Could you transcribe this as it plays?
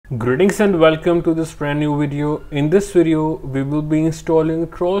Greetings and welcome to this brand new video. In this video, we will be installing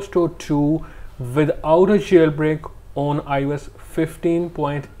Trollstore 2 without a jailbreak on iOS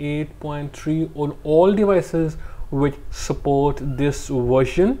 15.8.3 on all devices which support this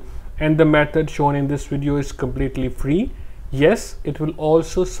version, and the method shown in this video is completely free. Yes, it will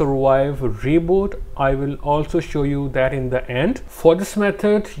also survive reboot. I will also show you that in the end. For this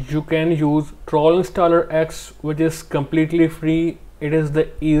method, you can use TrollInstallerX, which is completely free. It is the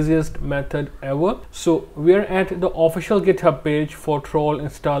easiest method ever. So we are at the official GitHub page for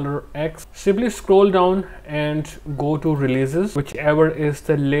TrollInstallerX. Simply scroll down and go to releases, whichever is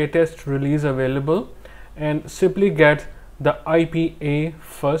the latest release available, and simply get the IPA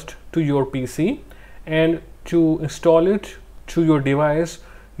first to your PC. And to install it to your device,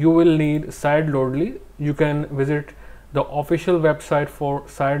 you will need sideloadly. You can visit the official website for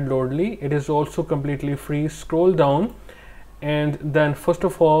sideloadly. It is also completely free. Scroll down, and then first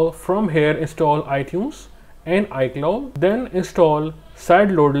of all from here install iTunes and iCloud, then install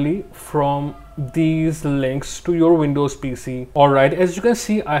sideloadly from these links to your Windows PC. Alright, as you can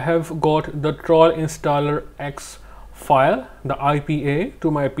see, I have got the TrollInstallerX file, the IPA, to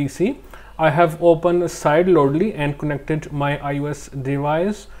my PC. I have opened sideloadly and connected my iOS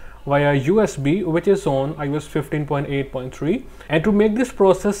device via USB, which is on iOS 15.8.3. And to make this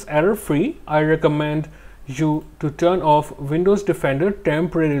process error free, I recommend you to turn off Windows Defender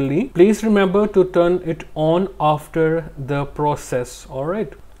temporarily. Please remember to turn it on after the process.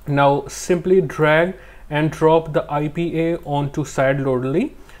 Alright, now simply drag and drop the IPA onto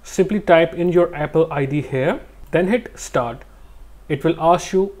sideloadly. Simply type in your Apple ID here, then hit start. It will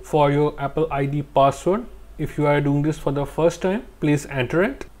ask you for your Apple ID password. If you are doing this for the first time, please enter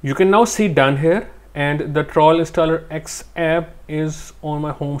it. You can now see done here, and the TrollInstallerX app is on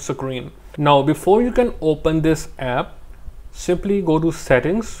my home screen. Now before you can open this app, simply go to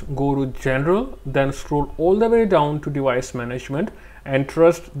settings, go to general, then scroll all the way down to device management and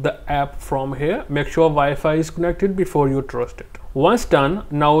trust the app from here. Make sure Wi-Fi is connected before you trust it. Once done,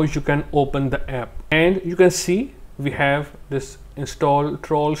 now you can open the app, and you can see we have this install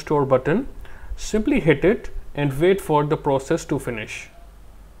Trollstore button. Simply hit it and wait for the process to finish.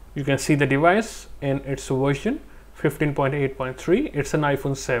 You can see the device in its version 15.8.3. It's an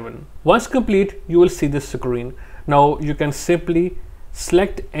iPhone 7. Once complete, you will see this screen. Now you can simply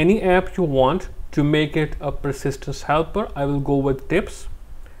select any app you want to make it a persistence helper. I will go with tips.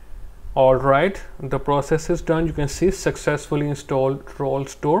 Alright, the process is done. You can see successfully installed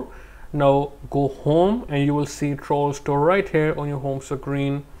Trollstore. Now go home and you will see Trollstore right here on your home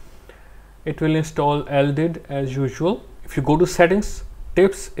screen. It will install LDID as usual. If you go to settings,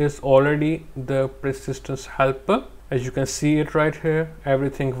 tips is already the persistence helper. As you can see it right here,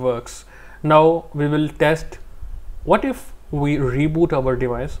 everything works. Now we will test what if we reboot our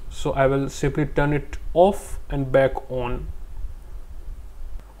device. So I will simply turn it off and back on.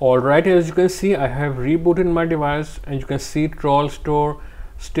 Alright, as you can see, I have rebooted my device, and you can see Trollstore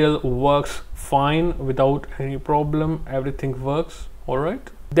still works fine without any problem. Everything works. Alright,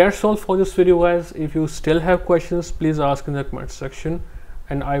 that's all for this video, guys. If you still have questions, please ask in the comment section,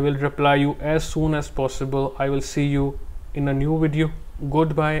 and I will reply you as soon as possible. I will see you in a new video.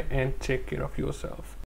 Goodbye and take care of yourself.